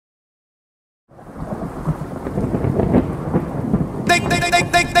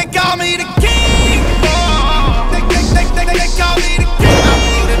They call me the king. They call me the king. I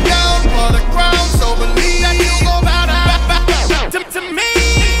put it down for the crown, so believe that you gon' bow down to me.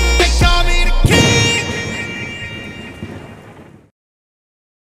 They call me the king.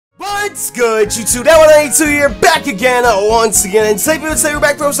 What's good, YouTube? That 192 here, back again once again. And today we would say we're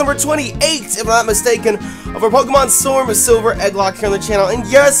back for episode number 28, if I'm not mistaken, of our Pokemon Storm Silver EGGLOCKE here on the channel. And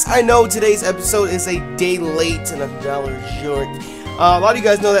yes, I know today's episode is a day late and $1 short. A lot of you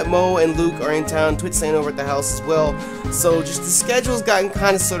guys know that Mo and Luke are in town, Twitch staying over at the house as well. So just the schedule's gotten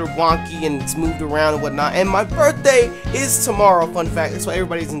kind of sort of wonky and it's moved around and whatnot. And my birthday is tomorrow, fun fact. That's why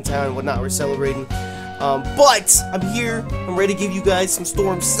everybody's in town and whatnot. We're celebrating. But I'm here. I'm ready to give you guys some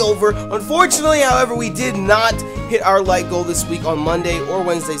Storm Silver. Unfortunately, however, we did not hit our light goal this week on Monday or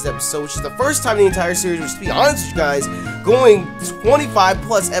Wednesday's episode, which is the first time in the entire series, which, to be honest with you guys, going 25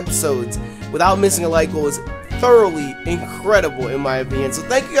 plus episodes without missing a light goal is thoroughly incredible in my opinion. So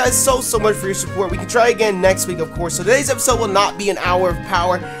thank you guys so much for your support. We can try again next week, of course. So today's episode will not be an hour of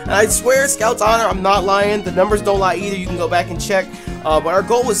power, and I swear, Scout's honor, I'm not lying. The numbers don't lie either. You can go back and check. But our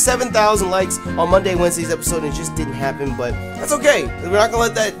goal was 7,000 likes on Monday, Wednesday's episode, and it just didn't happen. But that's okay. We're not gonna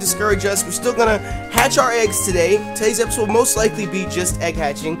let that discourage us. We're still gonna hatch our eggs today. Today's episode will most likely be just egg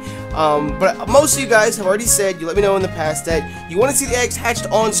hatching. But most of you guys have already said, you let me know in the past, that you want to see the eggs hatched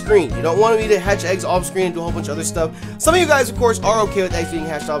on screen. You don't want me to hatch eggs off screen and do a whole bunch of other stuff. Some of you guys, of course, are okay with eggs being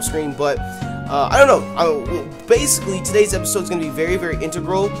hatched off screen, but I don't know. Basically, today's episode is going to be very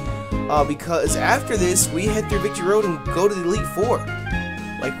integral because after this, we head through Victory Road and go to the Elite Four.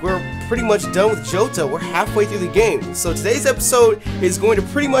 Like, we're pretty much done with Johto. We're halfway through the game. So today's episode is going to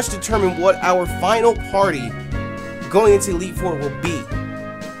pretty much determine what our final party going into Elite Four will be.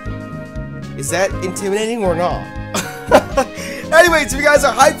 Is that intimidating or not? Anyways, if you guys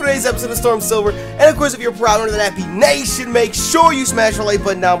are hyped for today's episode of Storm Silver, and of course if you're proud of the Nappy Nation, make sure you smash the like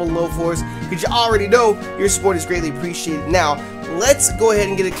button down below for us, because you already know your support is greatly appreciated. Now, let's go ahead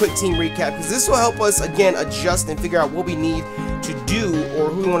and get a quick team recap, because this will help us, again, adjust and figure out what we need to do, or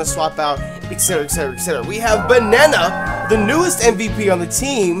who we want to swap out, etc, etc, etc. We have Banana, the newest MVP on the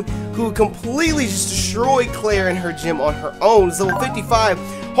team, who completely just destroyed Claire in her gym on her own. It's level 55.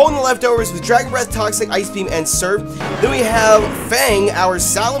 Holding the leftovers with Dragon Breath, Toxic, Ice Beam, and Surf. Then we have Fang, our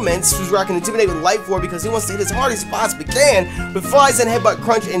Salamence, who's rocking Intimidate with Light 4 because he wants to hit as hard as he possibly can with Flies and Headbutt,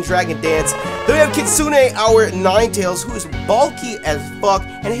 Crunch, and Dragon Dance. Then we have Kitsune, our Ninetales, who is bulky as fuck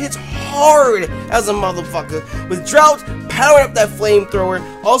and hits hard as a motherfucker with Drought, powering up that Flamethrower,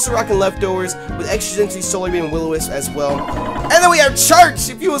 also rocking leftovers with Extra Entry, Solar Beam, and Will-O-Wisp as well. And then we have Church,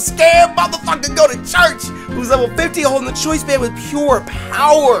 if you a scam motherfucker, go to Church, who's level 50, holding the Choice Band with pure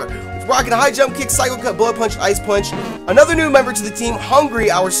power, with rocking High Jump, Kick, Cycle Cut, Bullet Punch, Ice Punch. Another new member to the team,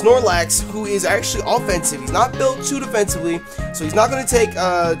 Hungry, our Snorlax, who is actually offensive. He's not built too defensively, so he's not going to take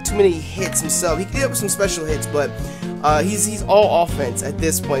too many hits himself. He can get up with some special hits, but he's all offense at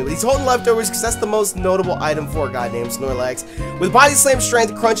this point. But he's holding leftovers because that's the most notable item for a goddamn Snorlax. With Body Slam,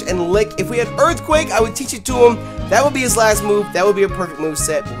 Strength, Crunch, and Lick. If we had Earthquake, I would teach it to him. That would be his last move. That would be a perfect move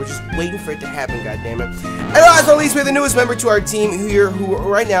set, but we're just waiting for it to happen, goddammit. And last but not least, we have the newest member to our team who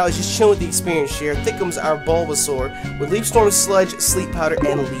right now is just chilling with the experience share. Thickums, our Bulbasaur, with Leaf Storm, Sludge, Sleep Powder,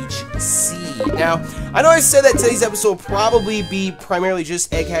 and Leech Seed. Now, I know I said that today's episode will probably be primarily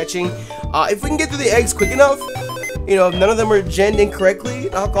just egg hatching. If we can get through the eggs quick enough, you know, if none of them are genned incorrectly,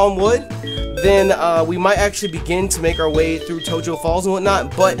 knock on wood, then we might actually begin to make our way through Tojo Falls and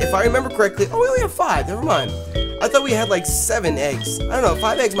whatnot. But if I remember correctly, oh, we only have 5, never mind. I thought we had like 7 eggs. I don't know,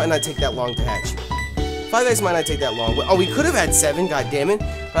 5 eggs might not take that long to hatch. 5 eggs might not take that long. Oh, we could have had 7, goddammit.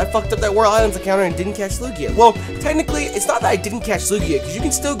 But I fucked up that World Items encounter and didn't catch Lugia. Well, technically, it's not that I didn't catch Lugia, because you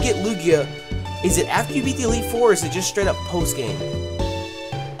can still get Lugia. Is it after you beat the Elite Four, or is it just straight up post-game?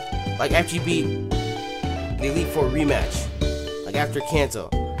 Like after you beat the Elite Four rematch. Like after Kanto.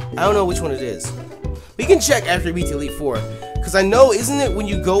 I don't know which one it is. We can check after you beat the Elite Four. Because I know, isn't it when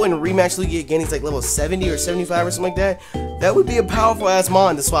you go and rematch Lugia again, he's like level 70 or 75 or something like that? That would be a powerful ass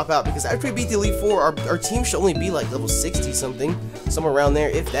mon to swap out. Because after we beat the Elite Four, our team should only be like level 60 something. Somewhere around there,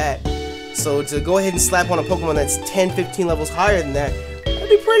 if that. So to go ahead and slap on a Pokemon that's 10, 15 levels higher than that, that'd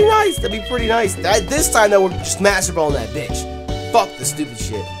be pretty nice. That'd be pretty nice. This time, though, we're just Master Balling that bitch. Fuck the stupid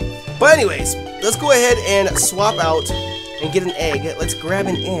shit. But anyways, let's go ahead and swap out and get an egg. Let's grab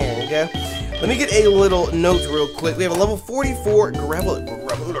an egg. Let me get a little note real quick. We have a level 44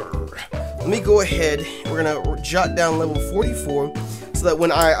 Graveler. Let me go ahead. We're gonna jot down level 44 so that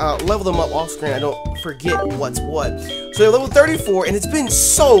when I level them up off screen, I don't forget what's what. So we have level 34, and it's been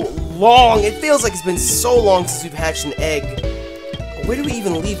so long. It feels like it's been so long since we've hatched an egg. Where do we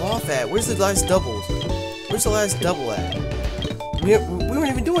even leave off at? Where's the last doubles? Where's the last double at? We weren't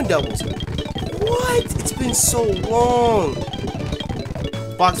even doing doubles. What? It's been so long.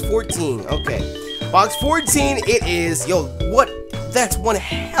 Box 14. Okay. Box 14 it is. Yo, what? That's one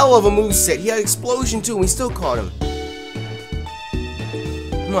hell of a moveset. He had explosion too and we still caught him.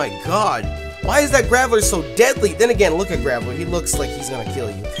 Oh my god. Why is that Graveler so deadly? Then again, look at Graveler. He looks like he's gonna kill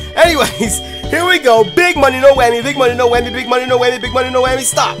you. Anyways, here we go. Big money, no whammy. Big money, no whammy. Big money, no whammy. Big money, no whammy.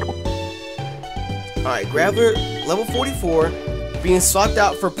 Stop. Alright, Graveler, level 44, being swapped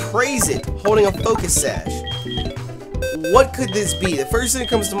out for Praise It, holding a Focus Sash. What could this be? The first thing that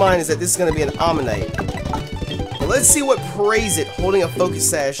comes to mind is that this is going to be an Ammonite. But let's see what Praise It, holding a Focus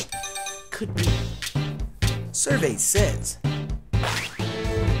Sash, could be. Survey says.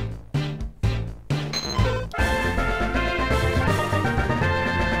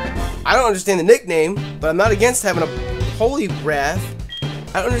 I don't understand the nickname, but I'm not against having a Holy Wrath.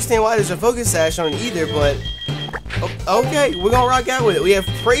 I don't understand why there's a Focus Sash on it either, but okay, we're gonna rock out with it. We have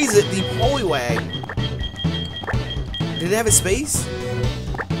Praise It, the Poliwag. Did it have a space?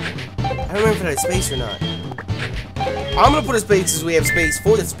 I don't remember if it had a space or not. I'm gonna put a space because we have space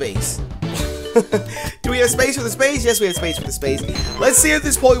for the space. Do we have space for the space? Yes, we have space for the space. Let's see if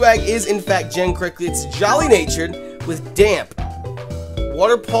this Poliwag is in fact gen correctly. It's jolly natured with damp,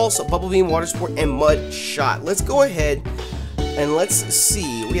 water pulse, bubble beam, water sport, and mud shot. Let's go ahead and let's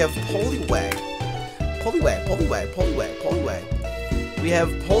see. We have Poliwag. Poliwag, Poliwag, Poliwag, Poliwag. We have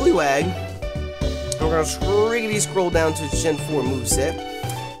Poliwag. And we're gonna scroll down to its Gen 4 moveset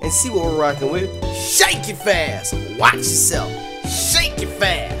and see what we're rocking with. Shake it fast! Watch yourself! Shake it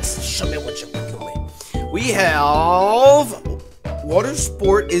fast! Show me what you're working with. We have Water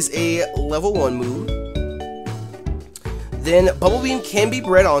Sport is a level 1 move. Then Bubble Beam can be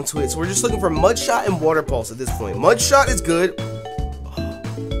bred onto it, so we're just looking for Mud Shot and Water Pulse at this point. Mud Shot is good.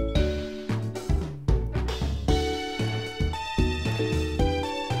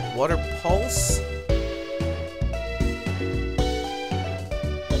 Water Pulse.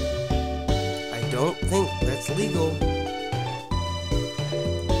 I don't think that's legal.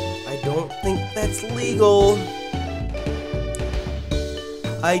 I don't think that's legal.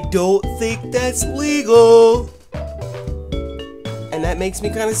 I don't think that's legal. And that makes me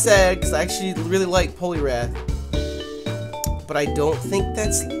kind of sad because I actually really like Poliwrath. But I don't think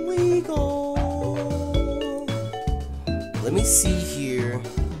that's legal. Let me see here.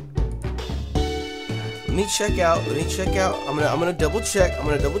 Let me check out. I'm gonna double check. I'm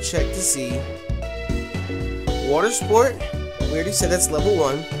gonna double check to see. Water Sport. We already said that's level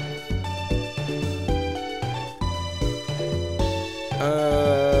 1.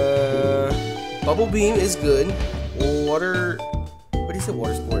 Bubble Beam is good. Water. What do you say?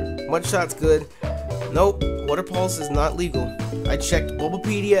 Water Sport. Mud Shot's good. Nope. Water Pulse is not legal. I checked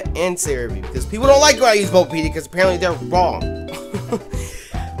Bulbapedia and Cerebi because people don't like when I use Bulbapedia because apparently they're wrong.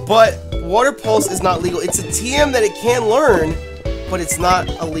 But Water Pulse is not legal. It's a TM that it can learn, but it's not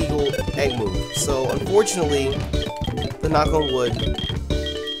a legal egg move. So unfortunately, the knock on wood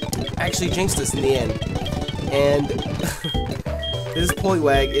actually jinxed us in the end. And this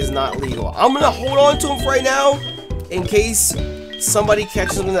Poliwag is not legal. I'm gonna hold on to him for right now in case somebody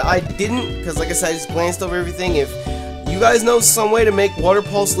catches something that I didn't, because like I said, I just glanced over everything. If you guys know some way to make Water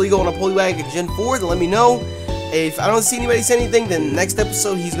Pulse legal on a Poliwag in Gen 4, then let me know. If I don't see anybody say anything, then next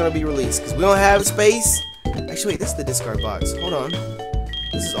episode he's gonna be released, because we don't have space. Actually, wait, this is the discard box. Hold on.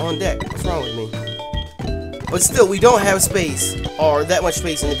 This is on deck. What's wrong with me? But still, we don't have space, or that much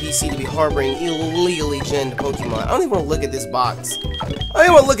space in the PC to be harboring illegally gen Pokemon. I don't even want to look at this box. I don't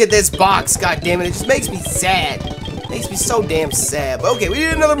even want to look at this box, goddammit. It just makes me sad. It makes me so damn sad. But okay, we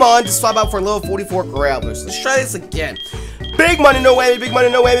need another Mon to swap out for a level 44 Gravelers. Let's try this again. Big money, no whammy, big money,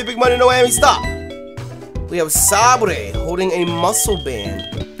 no whammy, big money, no whammy. Stop. We have Sabre holding a muscle band.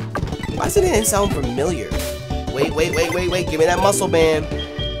 Why doesn't it sound familiar? Wait. Give me that muscle band.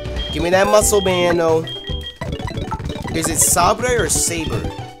 Give me that muscle band, though. Is it Sabre or Saber?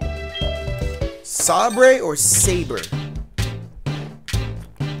 Sabre or Saber?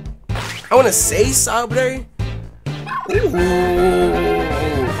 I want to say Sabre. Ooh.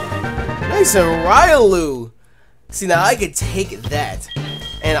 Nice and Ryalu. See, now I could take that.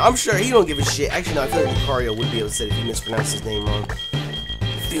 And I'm sure he don't give a shit. Actually, no, I feel like Lucario would be upset if he mispronounced his name wrong.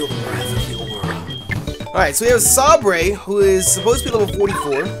 Feel the wrath of the world. Alright, so we have Sabre, who is supposed to be level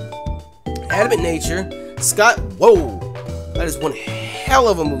 44. Adamant Nature. Scott. Whoa. That is one hell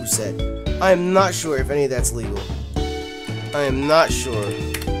of a moveset. I am not sure if any of that's legal. I am not sure.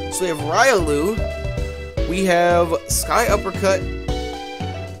 So we have Ryalu. We have Sky Uppercut.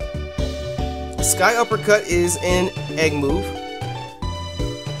 Sky Uppercut is an egg move.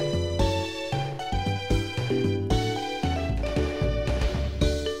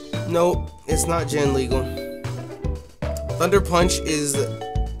 Nope, it's not gen legal. Thunder Punch is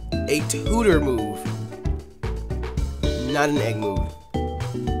a tutor move, not an egg move.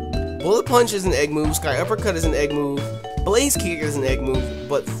 Bullet Punch is an egg move, Sky Uppercut is an egg move, Blaze Kick is an egg move,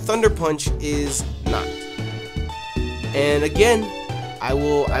 but Thunder Punch is not. And again, I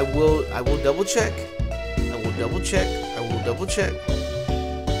will double check. I will double check. I will double check.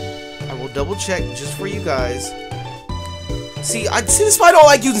 I will double check just for you guys. See, this is why I don't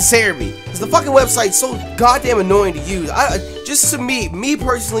like using Cerebi, because the fucking website's so goddamn annoying to use. Just to me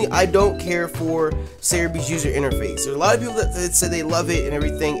personally, I don't care for Cerebi's user interface. There's a lot of people that say they love it and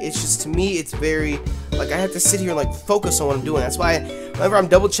everything. It's just, to me, it's very, like, I have to sit here and, like, focus on what I'm doing. That's why whenever I'm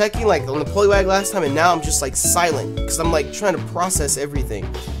double checking, like on the Poliwag last time, and now I'm just, like, silent, because I'm, like, trying to process everything.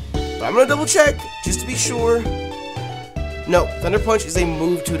 But I'm gonna double check, just to be sure. No, Thunder Punch is a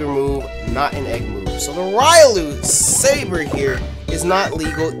move tutor move, not an egg move. So the Riolu Saber here is not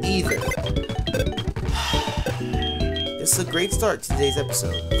legal either. This is a great start to today's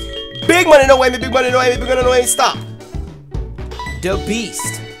episode. Big money, no whammy, big money, no whammy, big money, no whammy, stop! The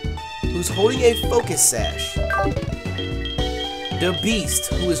Beast, who's holding a Focus Sash. The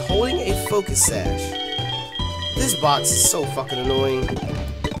Beast, who is holding a Focus Sash. This box is so fucking annoying.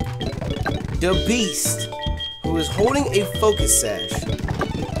 The Beast, who is holding a Focus Sash.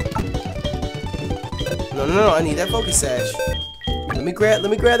 No, I need that Focus Sash. Let me grab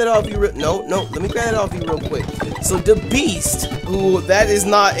that off you let me grab that off you real quick. So the Beast, who that is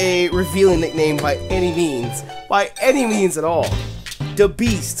not a revealing nickname by any means at all. The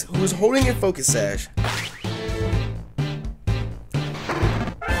Beast, who is holding a Focus Sash.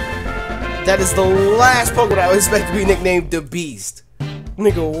 That is the last Pokemon I would expect to be nicknamed the Beast.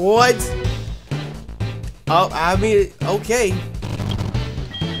 Nigga, what? Oh, I mean, okay.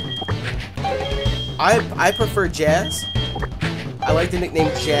 I prefer Jazz. I like the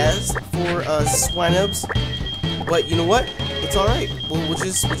nickname Jazz for Swinubs. But you know what? It's alright. We'll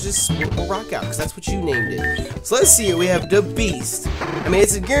rock out, because that's what you named it. So let's see here. We have the Beast. I mean,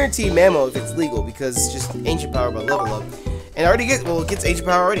 it's a guaranteed Mammo if it's legal, because it's just Ancient Power by level up. And I already it gets Ancient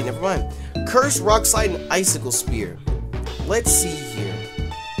Power already, never mind. Curse, Rock Slide, and Icicle Spear. Let's see here.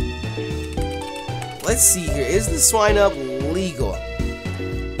 Is the Swinub legal?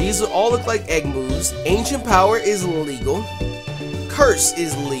 These all look like egg moves. Ancient Power is legal. Curse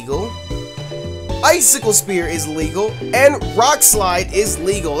is legal. Icicle Spear is legal. And Rock Slide is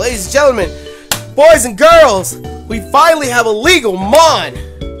legal. Ladies and gentlemen, boys and girls, we finally have a legal Mon!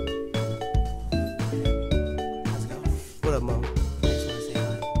 Let's go. What up, Mom? I just want to say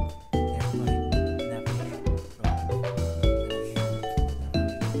hi to everybody.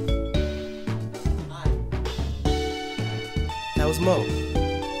 Hi. That was Mo.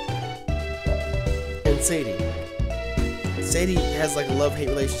 And Sadie. Sadie has like a love-hate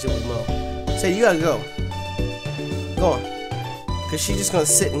relationship with Mo. Sadie, you gotta go. Go on. Because she's just gonna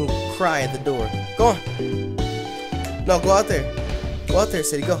sit and cry at the door. Go on. No, go out there. Go out there,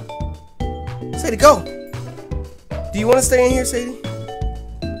 Sadie, go. Sadie, go! Do you want to stay in here, Sadie?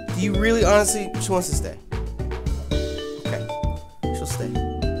 Do you really, honestly, she wants to stay? Okay. She'll stay.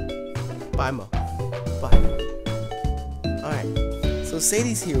 Bye, Mo. Bye. Alright. So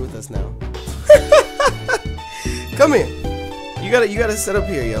Sadie's here with us now. Come here. You gotta set up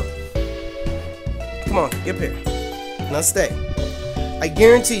here, yo. Come on, get up here. Now stay. I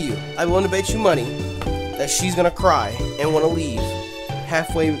guarantee you, I will bet you money that she's gonna cry and wanna leave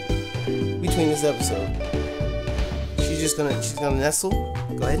halfway between this episode. She's gonna nestle.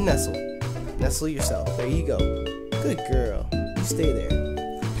 Go ahead and nestle. Nestle yourself. There you go. Good girl. You stay there.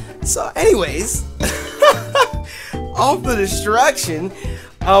 So anyways, off the distraction,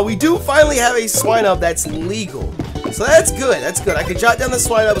 we do finally have a Swinub that's legal. So that's good, that's good. I could jot down the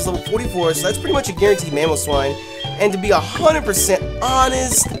Swinub as level 44, so that's pretty much a guaranteed Mamoswine. And to be 100%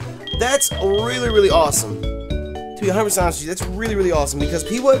 honest, that's really, really awesome. To be 100% honest with you, that's really, really awesome, because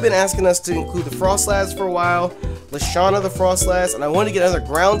people have been asking us to include the Frostlass for a while, Lashana the Frostlass, and I wanted to get another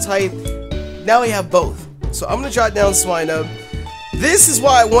ground type. Now we have both. So I'm going to jot down Swinub. This is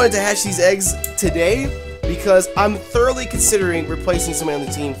why I wanted to hatch these eggs today, because I'm thoroughly considering replacing somebody on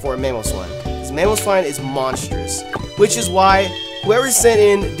the team for a Mamoswine. Because Mamoswine is monstrous, which is why whoever sent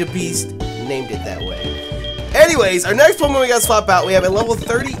in the Beast named it that way. Anyways, our next Pokemon we gotta swap out, we have a level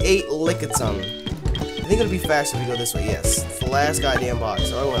 38 Lickitung. I think it'll be faster if we go this way. Yes, it's the last goddamn box.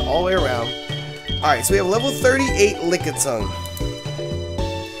 So I went all the way around. Alright, so we have a level 38 Lickitung.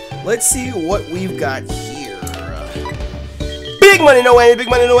 Let's see what we've got here. Big money, no whammy, big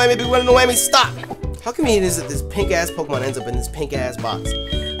money, no whammy, big money, no whammy, stop! How convenient is it this pink ass Pokemon ends up in this pink ass box?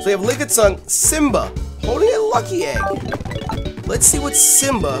 So we have Lickitung, Simba, holding a lucky egg. Let's see what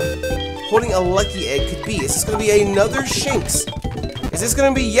Simba holding a lucky egg could be. Is this going to be another Shinx? Is this going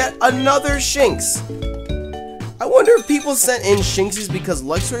to be yet another Shinx? I wonder if people sent in Shinxes because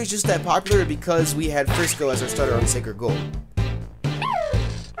Luxray is just that popular or because we had Frisco as our starter on Sacred Gold.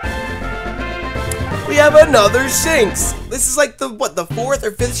 We have another Shinx! This is like the 4th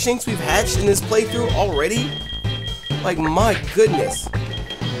or 5th Shinx we've hatched in this playthrough already? Like, my goodness.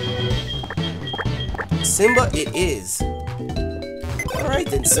 Simba it is. Alright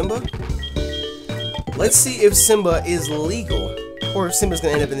then, Simba. Let's see if Simba is legal. Or if Simba's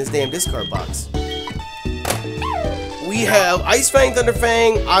gonna end up in this damn discard box. We have Ice Fang, Thunder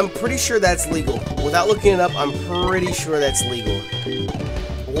Fang. I'm pretty sure that's legal. Without looking it up, I'm pretty sure that's legal.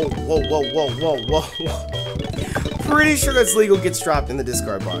 Whoa, whoa, whoa, whoa, whoa, whoa. Pretty sure that's legal, gets dropped in the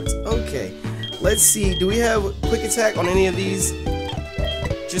discard box. Okay, let's see. Do we have Quick Attack on any of these?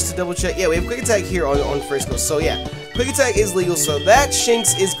 Just to double check. Yeah, we have Quick Attack here on Frisco. So yeah, Quick Attack is legal, so that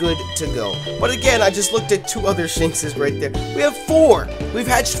Shinx is good to go. But again, I just looked at 2 other Shinxes right there. We have 4. We've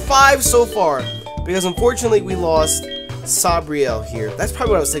hatched 5 so far. Because unfortunately, we lost Sabriel here. That's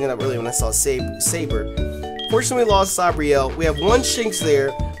probably what I was thinking of earlier when I saw Saber. Fortunately, we lost Sabriel. We have 1 Shinx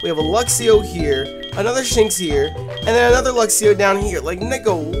there. We have a Luxio here. Another Shinx here. And then another Luxio down here. Like,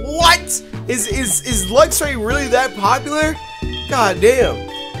 nigga, what? Is Luxray really that popular? God damn.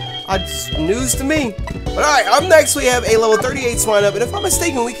 It's news to me. But alright, up next we have a level 38 Swinub, and if I'm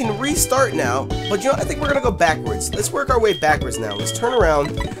mistaken, we can restart now. But you know, I think we're gonna go backwards. Let's work our way backwards now. Let's turn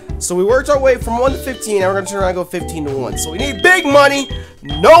around. So we worked our way from 1 to 15, and we're gonna turn around and go 15 to 1. So we need big money,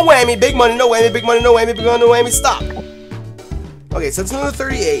 no whammy, big money, no whammy, big money, no whammy, big money, no whammy, stop. Okay, so it's another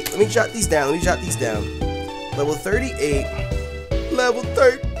 38. Let me jot these down, Level 38, level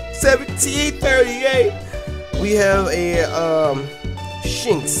 17, 38. We have a,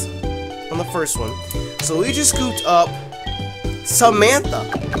 Shinx on the first one. So we just scooped up Samantha.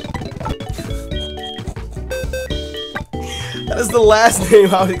 That is the last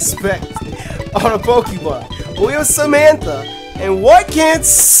name I would expect on a Pokemon. But we have Samantha. And what can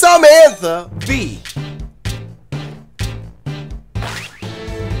Samantha be?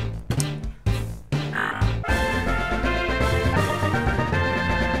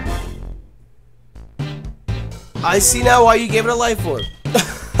 I see now why you gave it a life orb.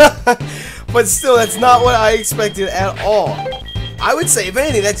 But still, that's not what I expected at all. I would say, if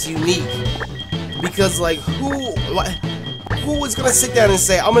anything, that's unique. Because, like, who was gonna sit down and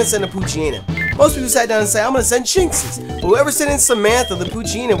say, I'm gonna send a Poochyena? Most people sat down and say, I'm gonna send Shinxes. But whoever sent in Samantha, the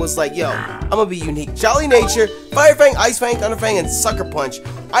Poochyena, was like, yo, I'm gonna be unique. Jolly Nature, Fire Fang, Ice Fang, Thunder Fang, and Sucker Punch.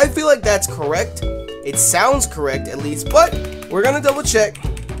 I feel like that's correct. It sounds correct, at least. But we're gonna double check.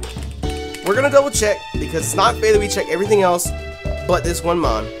 We're gonna double check, because it's not fair that we check everything else but this one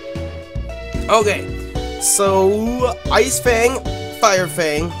mon. Okay, so Ice Fang, Fire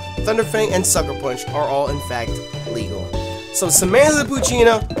Fang, Thunder Fang, and Sucker Punch are all in fact legal. So Samantha the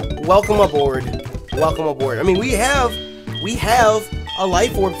Poochyena, welcome aboard. Welcome aboard. I mean, we have a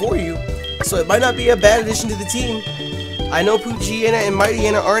life orb for you, so it might not be a bad addition to the team. I know Poochyena and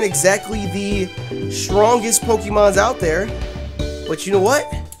Mightyena aren't exactly the strongest Pokemons out there, but you know what?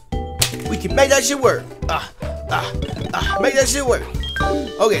 We can make that shit work. Make that shit work.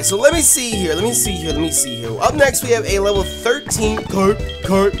 Okay, so let me see here. Up next, we have a level 13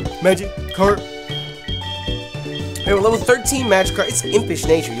 Magikarp. We have a level 13 Magikarp. It's Impish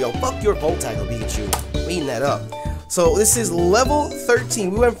Nature, yo. Fuck your Volt Tackle, Pikachu. I'm eating that up. So this is level 13.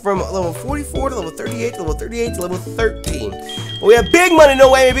 We went from level 44 to level 38 to level 38 to level 13. But we have big money,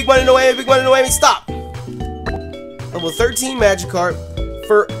 no whammy, big money, no whammy, big money, no whammy. Stop. Level 13 Magikarp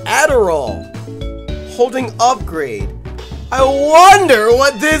for Adderall. Holding upgrade. I wonder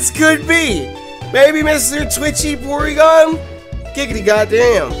what this could be. Maybe Mr. Twitchy Porygon? Giggity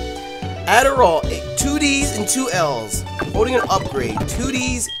goddamn. Adderall, 2 Ds and 2 Ls. Holding an upgrade. 2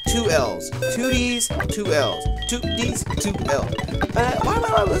 Ds, 2 Ls. 2 Ds, 2 Ls. 2 Ds, 2 Ls.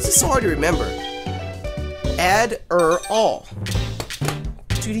 This is so hard to remember. Adderall.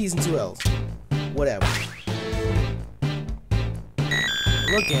 2 Ds and 2 Ls. Whatever.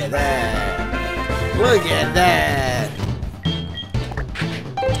 Look at that. Look at that.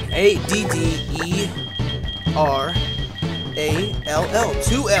 A-D-D-E-R-A-L-L.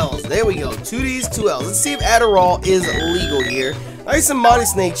 2 L's. There we go. 2 D's, 2 L's. Let's see if Adderall is legal here. Nice and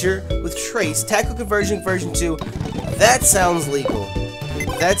Modest Nature with Trace. Tackle Conversion version 2. That sounds legal.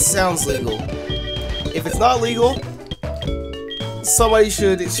 That sounds legal. If it's not legal, somebody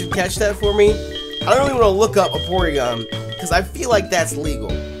should catch that for me. I don't really want to look up a Porygon because I feel like that's legal.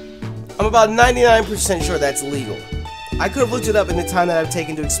 I'm about 99% sure that's legal. I could have looked it up in the time that I've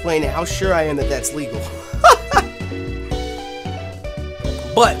taken to explain it, how sure I am that that's legal.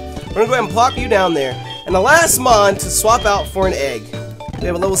 But we're gonna go ahead and plop you down there. And the last mon to swap out for an egg, we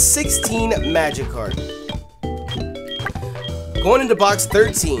have a level 16 magic card. Going into box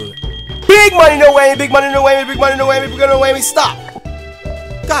 13. Big money, no whammy, big money, no whammy, big money, no whammy, big money, no whammy, stop.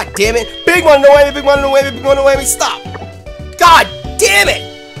 God damn it. Big money, no whammy, big money, no whammy, big money, no whammy, stop. God damn it.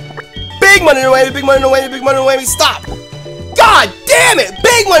 Big money, no whammy, big money, no whammy, big money, no whammy, stop. God damn it.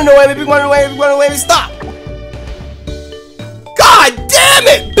 Big money, no whammy, big money, no whammy, big money, no whammy, stop. God damn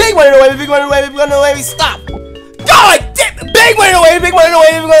it. Big money, no whammy, big money, no whammy, big money, no whammy, stop. God damn it. Big money, no whammy, big money, no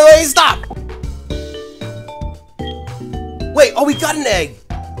whammy, big money, no whammy, stop. Wait, oh, we got an egg.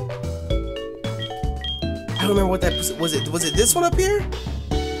 I don't remember what that was. Was it this one up here?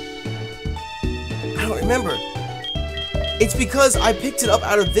 I don't remember. It's because I picked it up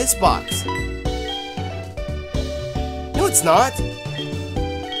out of this box. No, it's not.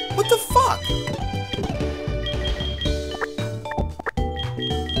 What the fuck?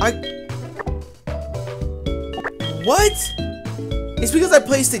 What? It's because I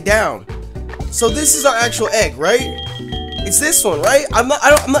placed it down. So this is our actual egg, right? It's this one, right? I'm not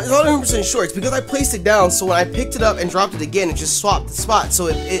 100% sure. It's because I placed it down, so when I picked it up and dropped it again, it just swapped the spot. So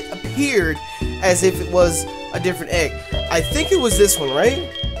it appeared as if it was a different egg. I think it was this one, right?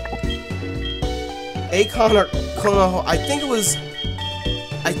 Akon or Konoho. I think it was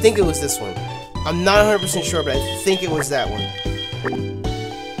this one. I'm not 100% sure, but I think it was that one.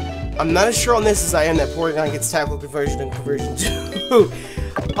 I'm not as sure on this as I am that Porygon gets tackle conversion and conversion 2.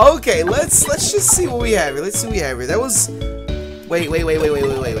 Okay, let's just see what we have here. Let's see what we have here. That was... Wait.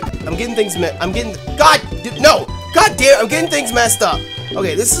 I'm getting things no! God damn, I'm getting things messed up.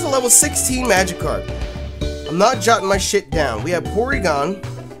 Okay, this is a level 16 magic card. I'm not jotting my shit down. We have Porygon.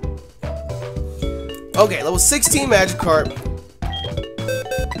 Okay, level 16 magic card.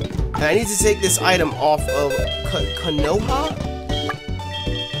 And I need to take this item off of Konoha?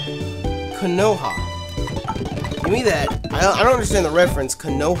 Konoha. Give me that. I don't understand the reference,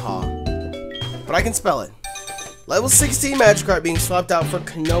 Konoha. But I can spell it. Level 16 magic card being swapped out for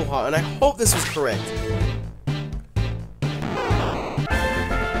Konoha, and I hope this was correct.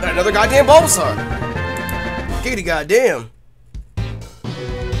 Got another goddamn Bulbasaur. Giggity goddamn.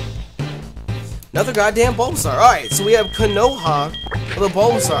 Another goddamn Bulbasaur. Alright, so we have Konoha with a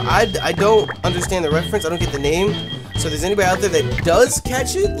Bulbasaur. I don't understand the reference. I don't get the name. So if there's anybody out there that does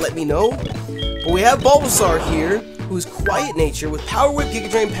catch it, let me know. But we have Bulbasaur here, who's quiet nature with Power Whip, Giga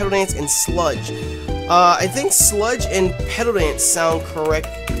Drain, Petal Dance, and Sludge. I think Sludge and Petal Dance sound correct,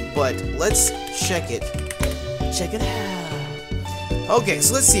 but let's check it. Check it out. Okay,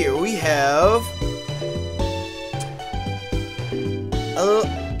 so let's see here. We have...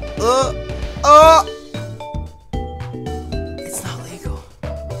 It's not legal.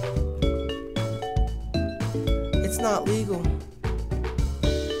 It's not legal.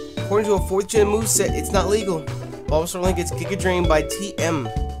 According to a 4th gen moveset, it's not legal. Bulbasaur Link gets Giga Drain by TM.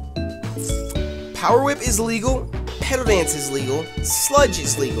 Power Whip is legal, Petal Dance is legal, Sludge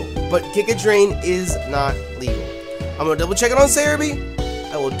is legal, but Giga Drain is not legal. I'm gonna double check it on Cerebi.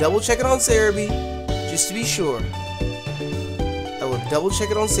 I will double check it on Cerebi, just to be sure. I will double check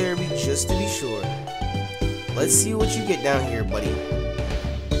it on Cerebi, just to be sure. Let's see what you get down here, buddy.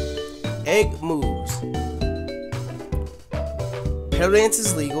 Egg moves. Petal Dance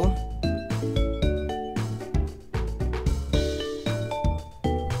is legal.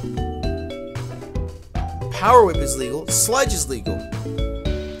 Power Whip is legal, Sludge is legal.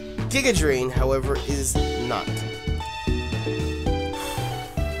 Giga Drain, however, is not.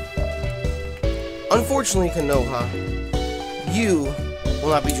 Unfortunately, Konoha, you will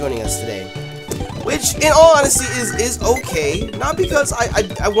not be joining us today. Which, in all honesty, is okay. Not because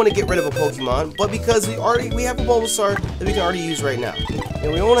I want to get rid of a Pokemon, but because we have a Bulbasaur that we can already use right now.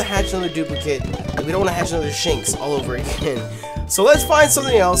 And we don't want to hatch another duplicate, and we don't want to hatch another Shinx all over again. So let's find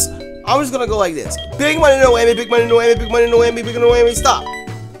something else. I'm just gonna go like this. Big money, no whammy, big money, no whammy, big money, no whammy, big money, no whammy, stop.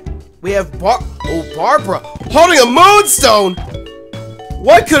 We have Barbara holding a Moonstone!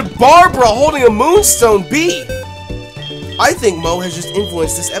 What could Barbara holding a Moonstone be? I think Mo has just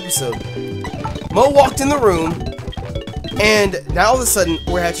influenced this episode. Mo walked in the room, and now all of a sudden,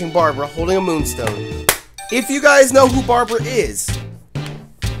 we're hatching Barbara holding a Moonstone. If you guys know who Barbara is,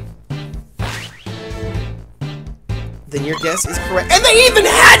 then your guess is correct. And they even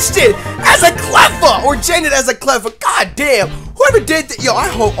hatched it as a Cleffa! Or gendered it as a Cleffa. God damn! Whoever did that, yo, I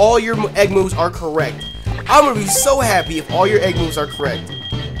hope all your egg moves are correct. I'm gonna be so happy if all your egg moves are correct.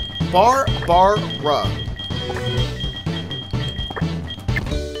 Barbara.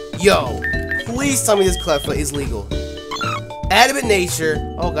 Yo, please tell me this Cleffa is legal. Adamant Nature.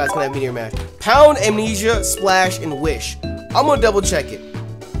 Oh god, it's gonna have Meteor Mash. Pound, Amnesia, Splash, and Wish. I'm gonna double check it.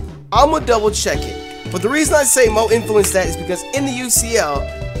 I'm gonna double check it. But the reason I say Mo influenced that is because in the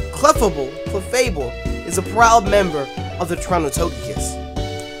UCL, Clefable is a proud member of the Toronto Togekiss.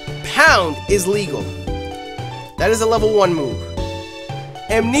 Pound is legal. That is a level 1 move.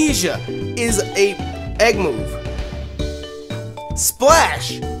 Amnesia is a egg move.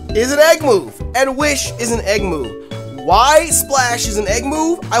 Splash is an egg move. And Wish is an egg move. Why Splash is an egg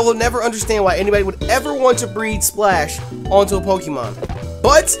move, I will never understand why anybody would ever want to breed Splash onto a Pokemon.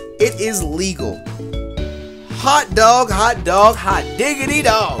 But it is legal. Hot dog, hot diggity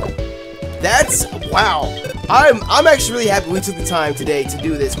dog. That's, wow. I'm actually really happy we took the time today to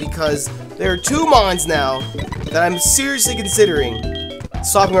do this because there are 2 Mons now that I'm seriously considering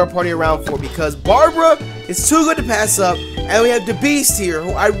swapping our party around for because Barbara is too good to pass up, and we have the Beast here,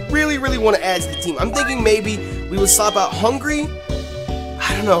 who I really want to add to the team. I'm thinking maybe we would swap out Hungry.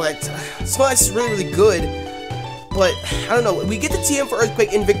 I don't know, Splash is really good, but I don't know. We get the TM for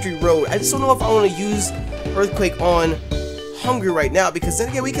Earthquake in Victory Road. I just don't know if I want to use Earthquake on Hungry right now because then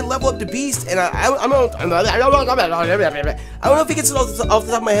again we can level up the Beast, and I don't know if he gets it off the top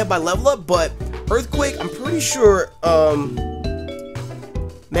of my head by level up, but Earthquake, I'm pretty sure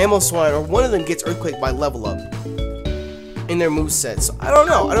Mamoswine or one of them gets Earthquake by level up in their moveset. So I don't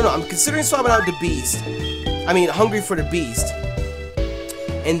know. I'm considering swapping out the Beast. I mean Hungry for the Beast,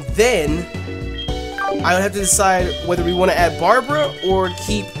 and then I would have to decide whether we want to add Barbara or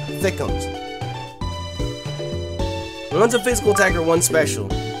keep Thickums. One's a physical attacker, one special.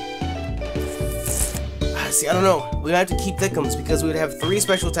 See, I don't know. We'd have to keep Thickums because we would have 3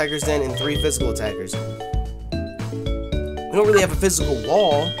 special attackers then and 3 physical attackers. We don't really have a physical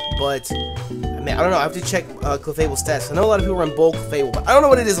wall, but I mean, I don't know. I have to check Clefable's stats. I know a lot of people run Bulk Clefable, but I don't know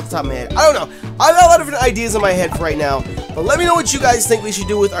what it is off the top of my head. I don't know. I've got a lot of different ideas in my head for right now, but let me know what you guys think we should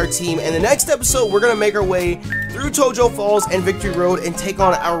do with our team. In the next episode, we're going to make our way through Tojo Falls and Victory Road and take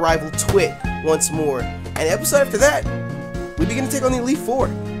on our rival Twit once more. And the episode after that, we begin to take on the Elite Four.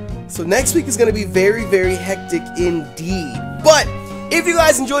 So next week is going to be very hectic indeed. But if you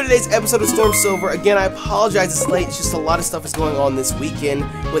guys enjoyed today's episode of Storm Silver, again, I apologize it's late. It's just a lot of stuff is going on this weekend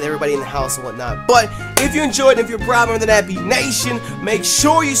with everybody in the house and whatnot. But if you enjoyed, if you're proud of the Nappy Nation, make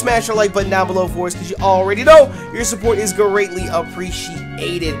sure you smash our like button down below for us because you already know your support is greatly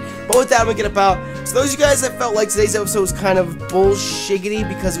appreciated. But with that, I'm going to get about. So those of you guys that felt like today's episode was kind of bullshiggity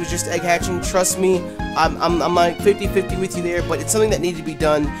because it was just egg hatching, trust me, I'm like 50-50 with you there, but it's something that needed to be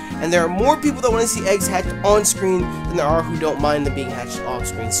done. And there are more people that want to see eggs hatched on screen than there are who don't mind them being hatched off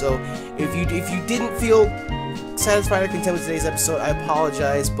screen. So if you didn't feel satisfied or content with today's episode, I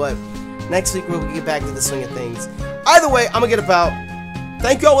apologize, but next week we'll get back to the swing of things. Either way, I'm gonna get about.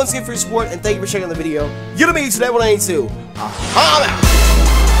 Thank you all once again for your support, and thank you for checking out the video. You know me, today 182. I'm out.